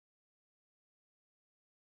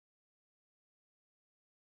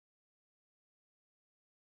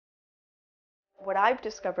What I've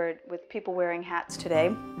discovered with people wearing hats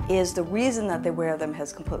today is the reason that they wear them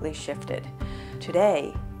has completely shifted.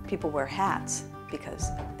 Today, people wear hats because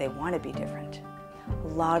they want to be different. A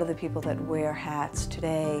lot of the people that wear hats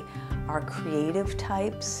today are creative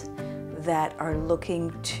types that are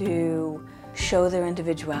looking to show their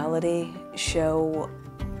individuality, show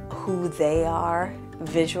who they are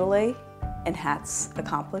visually, and hats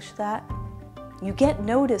accomplish that. You get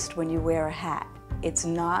noticed when you wear a hat. It's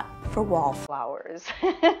not for wallflowers.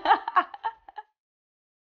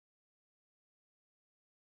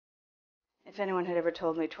 If anyone had ever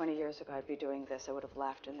told me 20 years ago I'd be doing this, I would have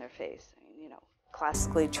laughed in their face. I mean, you know,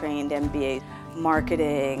 classically trained MBA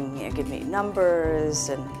marketing, you give me numbers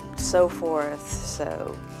and so forth,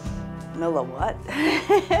 so Milla what?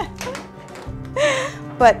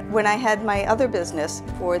 But when I had my other business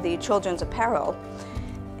for the children's apparel,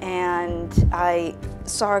 and I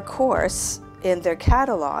saw a course in their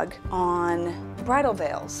catalog on bridal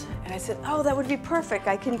veils. And I said, oh, that would be perfect.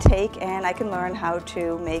 I can take and I can learn how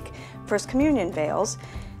to make First Communion veils,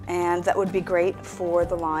 and that would be great for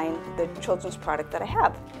the line, the children's product that I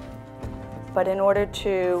have. But in order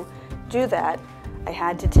to do that, I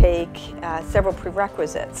had to take several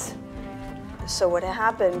prerequisites. So what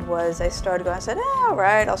happened was I started going, I said, oh, all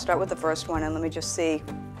right, I'll start with the first one and let me just see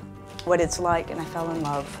what it's like, and I fell in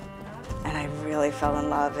love. And I really fell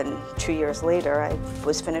in love, and 2 years later, I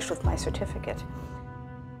was finished with my certificate.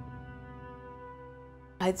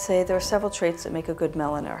 I'd say there are several traits that make a good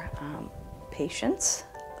milliner. Patience,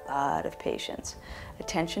 a lot of patience,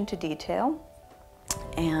 attention to detail,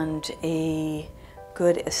 and a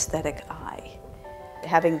good aesthetic eye.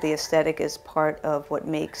 Having the aesthetic is part of what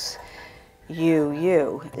makes you,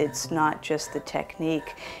 you. It's not just the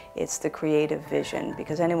technique, it's the creative vision,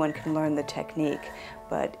 because anyone can learn the technique,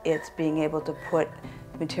 but it's being able to put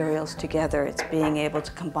materials together, it's being able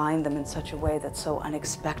to combine them in such a way that's so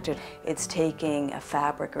unexpected. It's taking a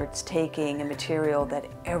fabric or it's taking a material that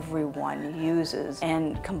everyone uses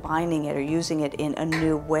and combining it or using it in a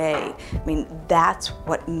new way. I mean, that's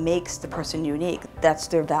what makes the person unique. That's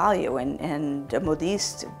their value, and a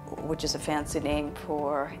modiste, which is a fancy name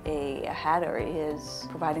for a hatter, is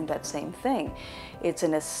providing that same thing. It's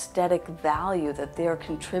an aesthetic value that they're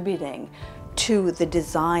contributing to the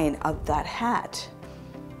design of that hat.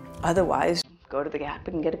 Otherwise, go to the Gap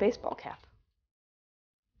and get a baseball cap.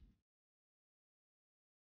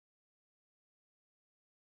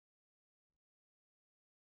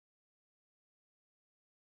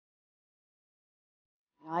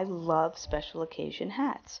 I love special occasion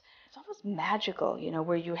hats. It's almost magical, you know,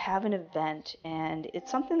 where you have an event and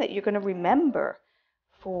it's something that you're going to remember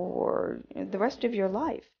for the rest of your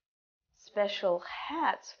life. Special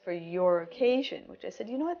hats for your occasion, which I said,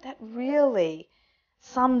 you know what, that really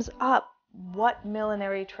sums up what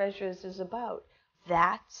Millinery Treasures is about.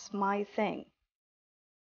 That's my thing.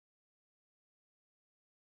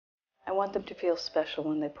 I want them to feel special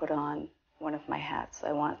when they put on one of my hats.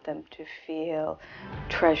 I want them to feel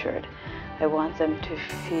treasured. I want them to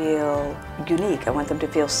feel unique. I want them to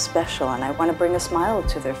feel special, and I want to bring a smile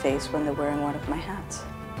to their face when they're wearing one of my hats.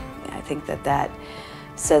 I think that that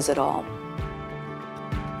says it all.